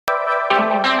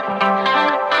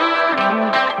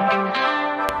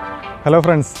Hello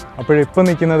friends, അപ്പോഴിപ്പോൾ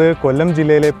നിൽക്കുന്നത് കൊല്ലം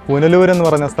ജില്ലയിലെ പുനലൂർ എന്ന്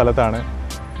പറഞ്ഞ സ്ഥലത്താണ്.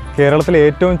 കേരളത്തിലെ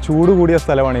ഏറ്റവും ചൂട് കൂടിയ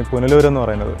സ്ഥലമാണ് ഈ പുനലൂർ എന്ന്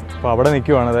പറയുന്നത്. അപ്പോൾ അവിടെ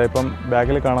നിൽക്കുവാണ്. അതായത് ഇപ്പം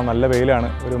ബാക്കിൽ കാണാൻ നല്ല വെയിലാണ്.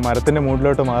 ഒരു മരത്തിൻ്റെ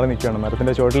മൂട്ടിലോട്ട് മാറി നിൽക്കുകയാണ്,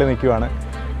 മരത്തിൻ്റെ ചുവട്ടിൽ നിൽക്കുകയാണ്.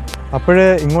 അപ്പോൾ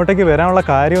ഇങ്ങോട്ടേക്ക് വരാനുള്ള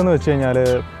കാര്യമെന്ന് വെച്ച് കഴിഞ്ഞാൽ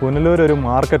പുനലൂർ ഒരു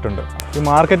മാർക്കറ്റുണ്ട്. ഈ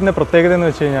മാർക്കറ്റിൻ്റെ പ്രത്യേകത എന്ന്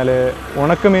വെച്ച് കഴിഞ്ഞാൽ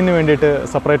ഉണക്കമീനിന് വേണ്ടിയിട്ട്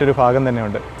സെപ്പറേറ്റ് ഒരു ഭാഗം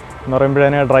തന്നെയുണ്ട്. എന്ന്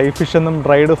പറയുമ്പോഴതിനെ ഡ്രൈ ഫിഷ് എന്നും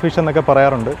ഡ്രൈഡ് ഫിഷ് എന്നൊക്കെ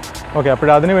പറയാറുണ്ട്. ഓക്കെ,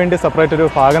 അതിന് വേണ്ടി സെപ്പറേറ്റ് ഒരു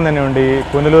ഭാഗം തന്നെയുണ്ട് ഈ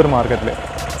പുനലൂർ മാർക്കറ്റിൽ.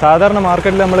 സാധാരണ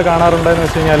മാർക്കറ്റിൽ നമ്മൾ കാണാറുണ്ടെന്ന്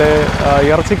വെച്ച് കഴിഞ്ഞാൽ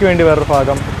ഇറച്ചിക്ക് വേണ്ടി വേറൊരു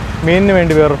ഭാഗം, മീനിന്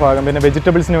വേണ്ടി വേറൊരു ഭാഗം, പിന്നെ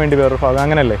വെജിറ്റബിൾസിന് വേണ്ടി വേറൊരു ഭാഗം,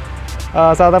 അങ്ങനെയല്ലേ.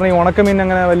 സാധാരണ ഈ ഉണക്കമീൻ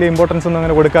അങ്ങനെ വലിയ ഇമ്പോർട്ടൻസ് ഒന്നും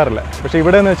അങ്ങനെ കൊടുക്കാറില്ല. പക്ഷേ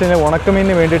ഇവിടെ എന്ന് വെച്ച് കഴിഞ്ഞാൽ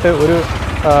ഉണക്കമീനിന് വേണ്ടിയിട്ട് ഒരു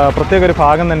പ്രത്യേക ഒരു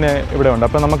ഭാഗം തന്നെ ഇവിടെ ഉണ്ട്.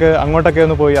 അപ്പോൾ നമുക്ക് അങ്ങോട്ടൊക്കെ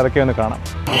ഒന്ന് പോയി അതൊക്കെ ഒന്ന് കാണാം.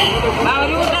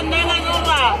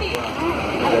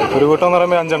 ഒരു കൂട്ടം എന്ന്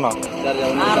പറയുമ്പോൾ 5 എണ്ണം,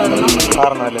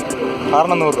 6 അല്ലേ? 6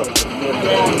 100 രൂപ.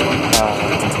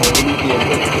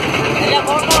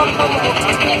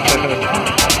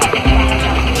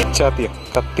 പിച്ചാത്തിയോ,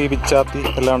 കത്തി പിച്ചാത്തി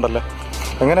എല്ലാം ഉണ്ടല്ലേ.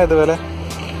 എങ്ങനെയാ ഇത് വില?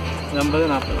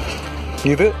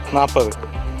 ഇത് 40,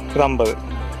 ഇത് 50,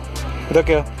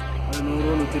 ഇതൊക്കെയോ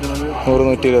 100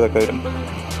 120 ഒക്കെ വരും.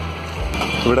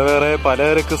 ഇവിടെ വേറെ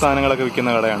പലചരക്ക് സാധനങ്ങളൊക്കെ വിൽക്കുന്ന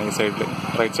കടയാണ് ഈ സൈഡിൽ.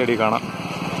 റൈറ്റ് സൈഡിൽ കാണാം.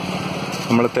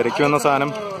 നമ്മൾ തിരക്കി വന്ന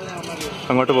സാധനം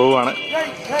അങ്ങോട്ട് പോവുകയാണ്.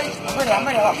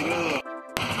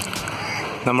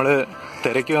 നമ്മൾ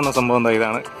തിരക്കി വന്ന സംഭവം എന്താ,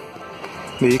 ഇതാണ്.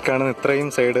 ഈ കാണുന്ന ഇത്രയും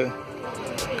സൈഡ്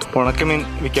ഉണക്കമീൻ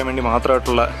വിൽക്കാൻ വേണ്ടി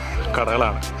മാത്രമായിട്ടുള്ള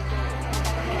കടകളാണ്.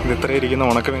 ഇത് ഇത്രയും ഇരിക്കുന്ന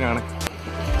ഉണക്കമീനാണ്.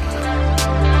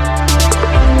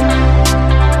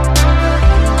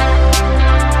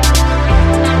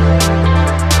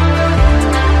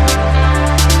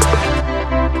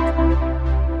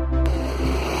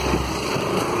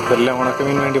 ഇതെല്ലാം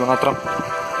ഉണക്കമീൻ വേണ്ടി മാത്രം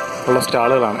ഉള്ള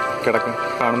സ്റ്റാളുകളാണ്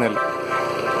കാണുന്നില്ല.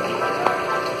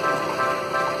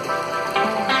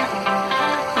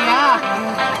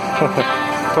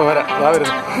 ഇപ്പൊ വരാം,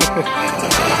 വരുന്നു.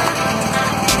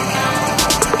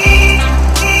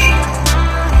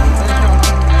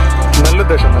 നല്ല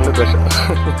ഉദ്ദേശം.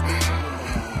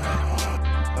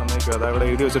 അതാ ഇവിടെ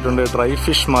എഴുതി വെച്ചിട്ടുണ്ട് dry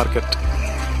fish market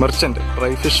merchant,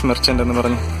 dry fish merchant എന്ന്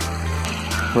പറഞ്ഞു.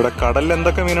 ഇവിടെ കടലിൽ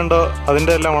എന്തൊക്കെ മീനുണ്ടോ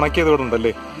അതിന്റെ എല്ലാം ഉണക്കിയത് ഇവിടെ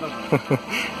ഉണ്ടല്ലേ.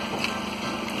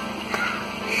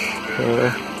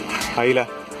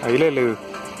 അയിലല്ലേ ഇത്?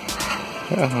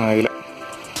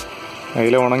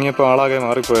 അയില ഉണങ്ങിയപ്പോ ആളാകെ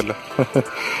മാറിപ്പോയല്ലോ.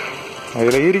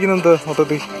 അയില ഈ ഇരിക്കുന്നത്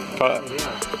മൊത്തത്തിൽ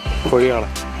കോഴിയാള.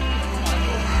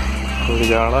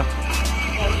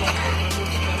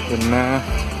 പിന്നെ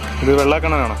ഇത്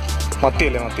വെള്ളാക്കണ്ണനാണോ?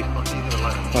 മത്തിയല്ലേ?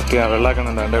 മത്തിയാ,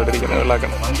 വെള്ളാക്കണ്ണൻ. ഇവിടെ ഇരിക്കുന്നത്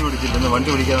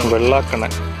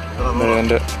വെള്ളാക്കണ്ണൻ.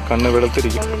 എന്റെ കണ്ണ്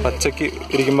വെളുത്തിരിക്കും. പച്ചക്ക്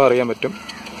ഇരിക്കുമ്പോ അറിയാൻ പറ്റും,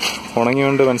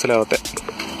 ഉണങ്ങിയോണ്ട് മനസ്സിലാവത്തെ.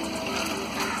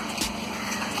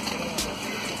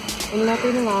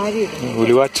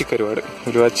 ഉലുവാച്ചി കരുവാട്,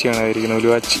 ഉലുവാച്ചിയാണ് ഇരിക്കുന്നത്.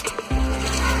 ഉലുവാച്ചി,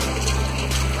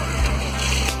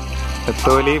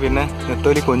 നെത്തോലി, പിന്നെ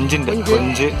നെത്തോലി കൊഞ്ച്,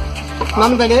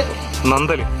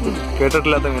 നന്തല്.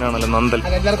 കേട്ടിട്ടില്ലാത്ത മീനാണല്ലോ നന്തൽ.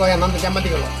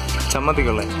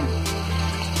 ചമ്മന്തിക്കുള്ള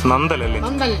നന്തലല്ലേ?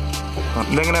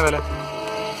 ഇതെങ്ങനെയാ വില?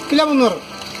 കിലോ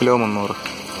 300.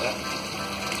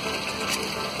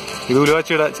 ഇത്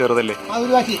ഉലുവാച്ചിയുടെ ചെറുതല്ലേ?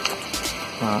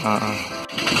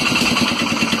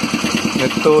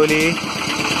 നെത്തോലി,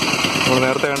 നമ്മൾ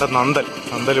നേരത്തെ കണ്ട നന്തൽ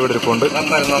ഇവിടെ ഇരിപ്പുണ്ട്.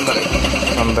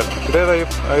 നന്തൽ ഇതേതാ?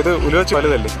 ഇത് ഉലുവാച്ചി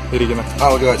വലുതല്ലേ ഇരിക്കുന്നത്?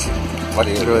 ഉലുവാച്ചി.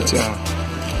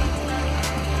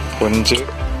 കൊഞ്ച്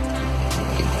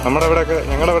ഞങ്ങളുടെ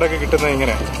അവിടെയൊക്കെ കിട്ടുന്നത്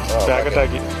ഇങ്ങനെ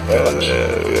പാക്കറ്റാക്കി.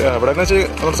 അവിടെ എന്ന് വെച്ചാൽ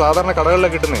നമ്മൾ സാധാരണ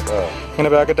കടകളിലൊക്കെ കിട്ടുന്നത് ഇങ്ങനെ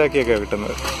പാക്കറ്റാക്കിയൊക്കെയാണ്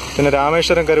കിട്ടുന്നത്. പിന്നെ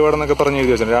രാമേശ്വരം കരുവാട് എന്നൊക്കെ പറഞ്ഞ്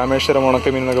എഴുതി വെച്ചിട്ടുണ്ട്. രാമേശ്വരം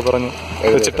ഉണക്കമീൻ എന്നൊക്കെ പറഞ്ഞ്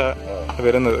വെച്ചിട്ടാ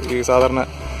വരുന്നത് ഈ സാധാരണ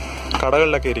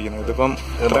കടകളിലൊക്കെ ഇരിക്കുന്നത്. ഇതിപ്പം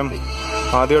ഇത്രയും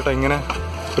ആദ്യമായിട്ടാണ് ഇങ്ങനെ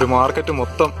ഒരു മാർക്കറ്റ്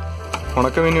മൊത്തം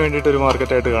ഉണക്കമീന് വേണ്ടിയിട്ട് ഒരു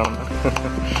മാർക്കറ്റായിട്ട് കാണുന്നത്.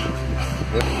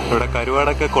 ഇവിടെ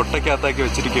കരുവാടൊക്കെ കൊട്ടയ്ക്കകത്താക്കി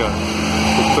വെച്ചിരിക്കുകയാണ്.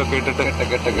 ഉപ്പൊക്കെ ഇട്ടിട്ട്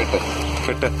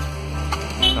കെട്ട്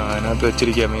അതിനകത്ത്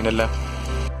വെച്ചിരിക്കുക മീനെല്ലാം.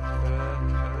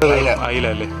 അയില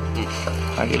അല്ലേ?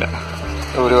 അയില.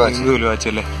 ഇത് ഉലുവാച്ചി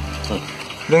അല്ലേ?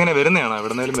 ഇതെങ്ങനെ വരുന്നതാണോ?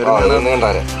 എവിടെന്നേലും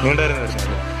നീണ്ടായിരുന്നു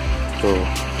വരുന്നല്ലേ? ഓ,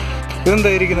 ഇതെന്താ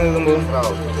ഇരിക്കുന്നത്? സംഭവം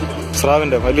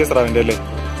സ്രാവിന്റെ, വലിയ സ്രാവിന്റെ അല്ലേ?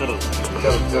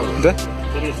 ഇത്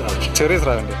ചെറിയ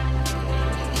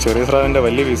സ്രാവിന്റെ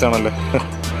വലിയ പീസാണല്ലേ?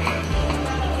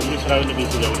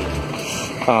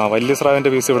 വലിയ സ്രാവിന്റെ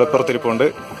പീസ് ഇവിടെ പുറത്തിരിപ്പുണ്ട്.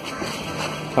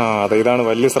 അതെ, ഇതാണ്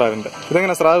വലിയ സ്രാവിന്റെ.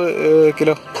 ഇതെങ്ങനെ സ്രാവ്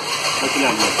കിലോ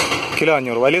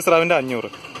 500? വലിയ സ്രാവിന്റെ 500,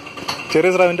 ചെറിയ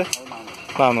സ്രാവിന്റെ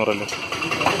 400 അല്ലേ?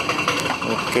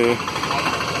 ഓക്കെ,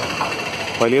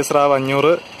 വലിയ സ്രാവ്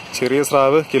 500, ചെറിയ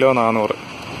സ്രാവ് കിലോ 400.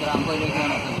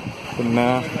 പിന്നെ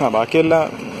ബാക്കിയെല്ലാം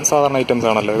സാധാരണ ഐറ്റംസ്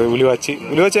ആണല്ലോ. ഇത്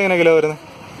ഉലുവാച്ചി എങ്ങനെ കിലോ വരുന്നത്?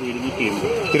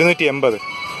 280.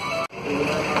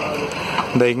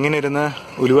 ഇതാ ഇങ്ങനെ ഇരുന്ന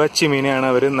ഉലുവാച്ചി മീനെയാണ്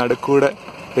അവർ നടുക്കൂടെ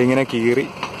ഇങ്ങനെ കീറി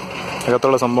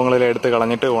അകത്തുള്ള സംഭവങ്ങളെല്ലാം എടുത്ത്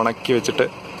കളഞ്ഞിട്ട് ഉണക്കി വെച്ചിട്ട്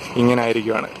ഇങ്ങനെ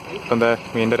ആയിരിക്കുവാണ്. ഇപ്പം എന്താ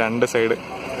മീനിൻ്റെ രണ്ട് സൈഡ്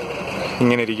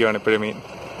ഇങ്ങനെ ഇരിക്കുവാണ് ഇപ്പോഴും മീൻ.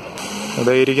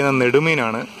 അതായിരിക്കുന്ന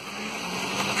നെടുമീനാണ്.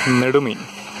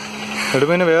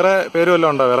 നെടുമീന് വേറെ പേര്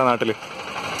വല്ലതും ഉണ്ടോ വേറെ നാട്ടിൽ?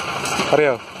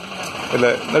 അറിയാവോ? ഇല്ല,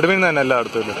 നെടുമീൻ തന്നെ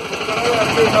എല്ലായിടത്തും ഇല്ല.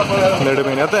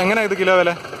 നെടുമീൻ അത് എങ്ങനെയാ ഇത് കിലോ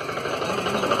വില?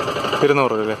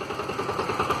 200 രൂപ.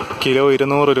 കിലോ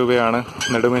 200 രൂപയാണ്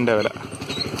നെടുമീൻ്റെ വില.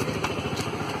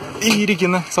 ഈ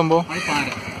ഇരിക്കുന്ന സംഭവം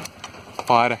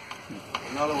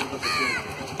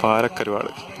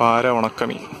പാരക്കരുവാട്, പാര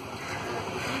ഉണക്കമീൻ.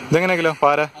 ഇതെങ്ങനെ കിലോ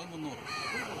പാര?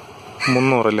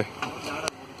 300 അല്ലേ?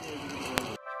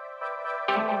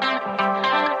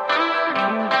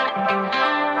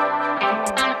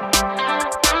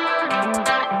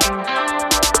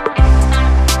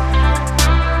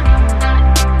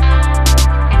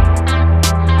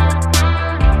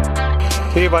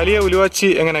 ഈ വലിയ ഉലുവാച്ചി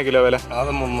എങ്ങനെയാ കിലോ വില? അത്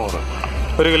 300.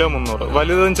 1 കിലോ 300.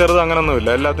 വലുതും ചെറുതും അങ്ങനൊന്നുമില്ല,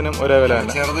 എല്ലാത്തിനും ഒരേ വില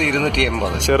തന്നെ. ചെറുത്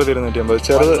 280, ചെറുത് 280,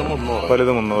 ചെറുത്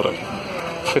വലുത് 300.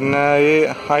 പിന്നെ ഈ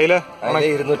അയില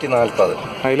 240.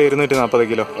 അയില 240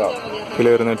 കിലോ. കിലോ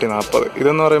 240.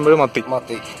 ഇതെന്ന് പറയുമ്പോൾ മത്തി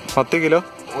കിലോ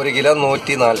 1 കിലോ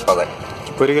 140.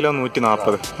 1 കിലോ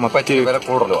 140. മത്തി വില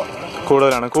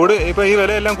കൂടുതലാണ്. ഇപ്പൊ ഈ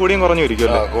വില എല്ലാം കൂടിയും കുറഞ്ഞു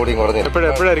ഇരിക്കുമല്ലോ?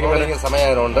 എപ്പോഴായിരിക്കും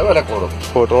സമയമായതുകൊണ്ട് വില കൂടും.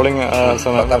 ട്രോളിങ്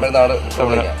സമയം തമിഴ്നാട്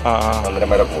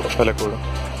വില കൂടും.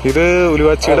 ഇത്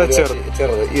ഉലുവാച്ചിയുടെ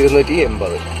ചെറുത്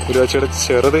 280. ഉലുവാച്ചിയുടെ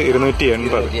ചെറുത്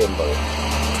 280.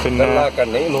 പിന്നെ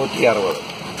വെള്ളാക്കണ്ണി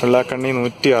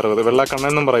 160.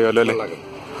 വെള്ളാക്കണ്ണെന്നും പറയുമല്ലോ അല്ലേ?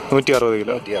 160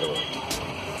 കിലോ.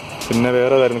 പിന്നെ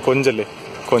വേറെ ഏതായിരുന്നു? കൊഞ്ചല്ലേ?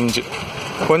 കൊഞ്ച്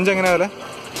എങ്ങനെയാ വില?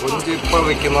 കൊഞ്ച് ഇപ്പൊ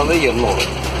വിൽക്കുന്നത് 800.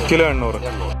 കിലോ 800.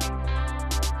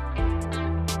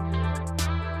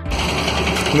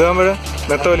 ഇതാകുമ്പോഴ്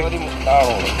നെത്തോലി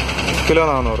കിലോ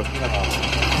 400.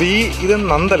 ഇത്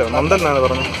നന്ദലെന്നാണ്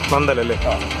പറഞ്ഞത്. നന്ദലല്ലേ?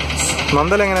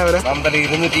 നന്ദൽ എങ്ങനെയാ വില?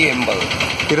 280.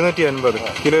 കിലോ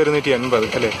 280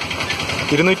 അല്ലേ?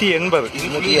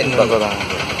 280 ആണ്.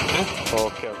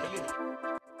 ഓക്കെ.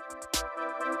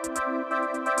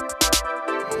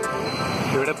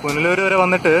 ഇവിടെ പുനലൂർ വരെ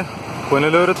വന്നിട്ട്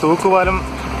പുനലൂർ തൂക്കുപാലം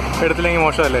എടുത്തില്ലെങ്കിൽ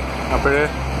മോശമല്ലേ? അപ്പോഴ്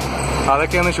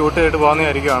അതൊക്കെ ഒന്ന് ഷൂട്ട് ചെയ്തിട്ട്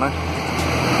പോകുന്നതായിരിക്കുമാണ്.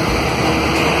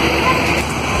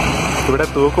 ഇവിടെ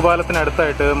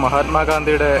തൂക്കുപാലത്തിനടുത്തായിട്ട്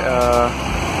മഹാത്മാഗാന്ധിയുടെ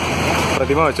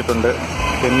പ്രതിമ വെച്ചിട്ടുണ്ട്.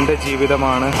 എൻ്റെ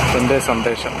ജീവിതമാണ് എൻ്റെ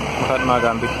സന്ദേശം,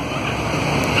 മഹാത്മാഗാന്ധി.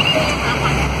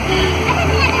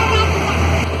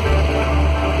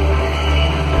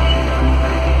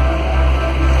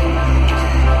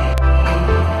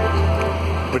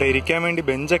 ഇവിടെ ഇരിക്കാൻ വേണ്ടി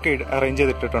ബെഞ്ചൊക്കെ അറേഞ്ച്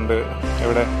ചെയ്തിട്ടിട്ടുണ്ട്.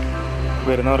 ഇവിടെ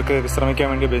വരുന്നവർക്ക് വിശ്രമിക്കാൻ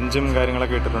വേണ്ടി ബെഞ്ചും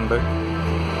കാര്യങ്ങളൊക്കെ ഇട്ടിട്ടുണ്ട്.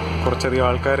 കുറച്ചധികം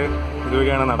ആൾക്കാർ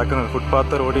ഇതുവഴിയാണ് നടക്കുന്നത്.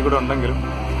 ഫുട്പാത്ത് റോഡിൽ കൂടെ ഉണ്ടെങ്കിലും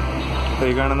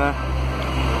ഈ കാണുന്ന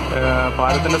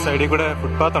പാലത്തിൻ്റെ സൈഡിൽ കൂടെ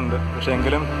ഫുട്പാത്ത് ഉണ്ട്. പക്ഷെ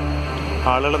എങ്കിലും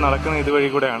ആളുകൾ നടക്കുന്ന ഇതുവഴി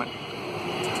കൂടെയാണ്.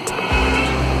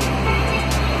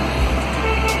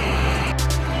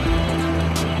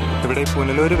 ഇവിടെ ഈ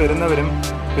പുനലൂർ വരുന്നവരും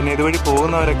പിന്നെ ഇതുവഴി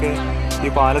പോകുന്നവരൊക്കെ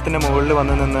ഈ പാലത്തിൻ്റെ മുകളിൽ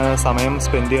വന്ന് നിന്ന് സമയം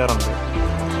സ്പെൻഡ് ചെയ്യാറുണ്ട്.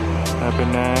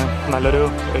 പിന്നെ നല്ലൊരു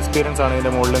എക്സ്പീരിയൻസ് ആണ്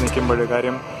ഇതിൻ്റെ മുകളിൽ നിൽക്കുമ്പോൾ.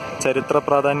 കാര്യം ചരിത്ര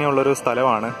പ്രാധാന്യമുള്ളൊരു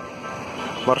സ്ഥലമാണ്.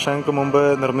 വർഷങ്ങൾക്ക് മുമ്പ്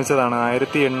നിർമ്മിച്ചതാണ്.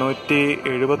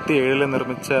 1877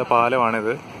 നിർമ്മിച്ച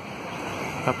പാലമാണിത്.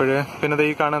 പിന്നെ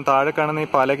ഈ താഴെ കാണുന്ന ഈ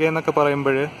പലകയെന്നൊക്കെ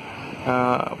പറയുമ്പോൾ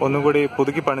ഒന്നുകൂടി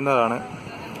പുതുക്കി പണിന്നതാണ്,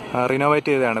 റിനോവേറ്റ്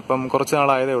ചെയ്തതാണ്. ഇപ്പം കുറച്ച്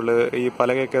നാളായതേ ഉള്ളൂ ഈ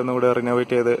പലകയൊക്കെ ഒന്നുകൂടി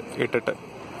റിനോവേറ്റ് ചെയ്ത് ഇട്ടിട്ട്.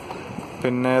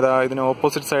 പിന്നെ ഇതിന്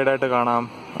ഓപ്പോസിറ്റ് സൈഡായിട്ട് കാണാം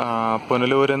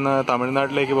പുനലൂരിൽ നിന്ന്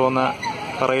തമിഴ്നാട്ടിലേക്ക് പോകുന്ന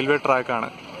റെയിൽവേ ട്രാക്കാണ്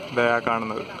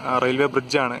കാണുന്നത്. റെയിൽവേ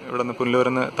ബ്രിഡ്ജാണ്. ഇവിടെ നിന്ന്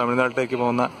പുനലൂരിൽ നിന്ന് തമിഴ്നാട്ടിലേക്ക്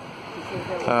പോകുന്ന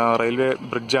റെയിൽവേ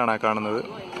ബ്രിഡ്ജാണ് കാണുന്നത്.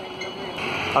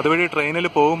 അതുവഴി ട്രെയിനിൽ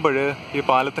പോകുമ്പോൾ ഈ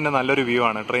പാലത്തിൻ്റെ നല്ലൊരു വ്യൂ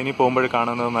ആണ്. ട്രെയിനിൽ പോകുമ്പോൾ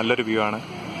കാണുന്നത് നല്ലൊരു വ്യൂ ആണ്.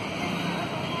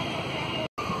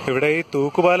 ഇവിടെ ഈ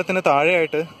തൂക്കുപാലത്തിന്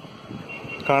താഴെയായിട്ട്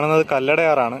കാണുന്നത്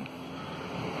കല്ലടയാറാണ്.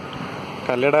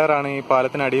 കല്ലടയാറാണ് ഈ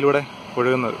പാലത്തിന് അടിയിലൂടെ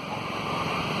ഒഴുകുന്നത്.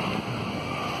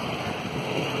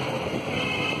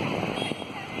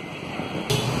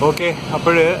 ഓക്കെ,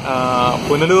 അപ്പോഴ്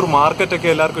പുനലൂർ മാർക്കറ്റൊക്കെ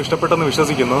എല്ലാവർക്കും ഇഷ്ടപ്പെട്ടെന്ന്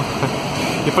വിശ്വസിക്കുന്നു.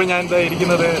 ഇപ്പോൾ ഞാൻ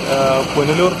ഇരിക്കുന്നത്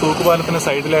പുനലൂർ തൂക്കുപാലത്തിന്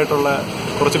സൈഡിലായിട്ടുള്ള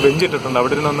കുറച്ച് ബെഞ്ച് ഇട്ടിട്ടുണ്ട്.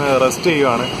 അവിടെ ഇരുന്നൊന്ന് റെസ്റ്റ്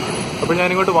ചെയ്യുവാണ്. അപ്പോൾ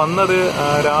ഞാനിങ്ങോട്ട് വന്നത്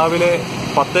രാവിലെ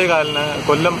 10:15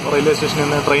 കൊല്ലം റെയിൽവേ സ്റ്റേഷനിൽ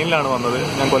നിന്ന് ട്രെയിനിലാണ് വന്നത്.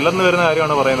 ഞാൻ കൊല്ലത്ത് നിന്ന് വരുന്ന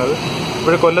കാര്യമാണ് പറയുന്നത്.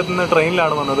 ഇപ്പോൾ കൊല്ലത്ത് നിന്ന്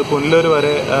ട്രെയിനിലാണ് വന്നത്. പുനലൂർ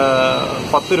വരെ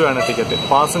 10 രൂപയാണ് ടിക്കറ്റ്.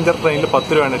 പാസഞ്ചർ ട്രെയിനിൽ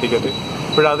 10 രൂപയാണ് ടിക്കറ്റ്.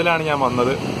 അതിലാണ് ഞാൻ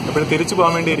വന്നത്. ഇപ്പോൾ തിരിച്ചു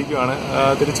പോകാൻ വേണ്ടി ഇരിക്കുവാണ്.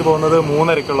 തിരിച്ചു പോകുന്നത്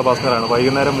 3:30-ക്കുള്ള പാസഞ്ചറാണ്.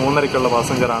 വൈകുന്നേരം 3:30-ക്കുള്ള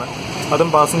പാസഞ്ചറാണ്. അതും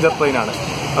പാസഞ്ചർ ട്രെയിനാണ്.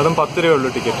 അതും 10 രൂപയുള്ളൂ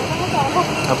ടിക്കറ്റ്.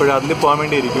 അതിൽ പോകാൻ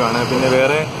വേണ്ടി ഇരിക്കുവാണ്. പിന്നെ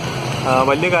വേറെ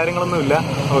വലിയ കാര്യങ്ങളൊന്നുമില്ല.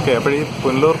 ഓക്കെ, അപ്പോൾ ഈ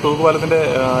പുനലൂർ തൂക്കുപാലത്തിൻ്റെ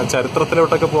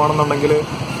ചരിത്രത്തിലോട്ടൊക്കെ പോകണമെന്നുണ്ടെങ്കിൽ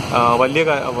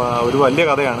ഒരു വലിയ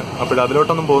കഥയാണ്. അപ്പോൾ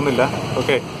അതിലോട്ടൊന്നും പോകുന്നില്ല.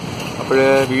 ഓക്കെ, അപ്പോൾ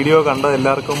വീഡിയോ കണ്ട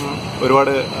എല്ലാവർക്കും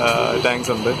ഒരുപാട്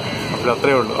താങ്ക്സ് ഉണ്ട്. അപ്പോൾ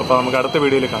അത്രയേ ഉള്ളൂ. അപ്പോൾ നമുക്ക് അടുത്ത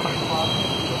വീഡിയോയിൽ കാണാം.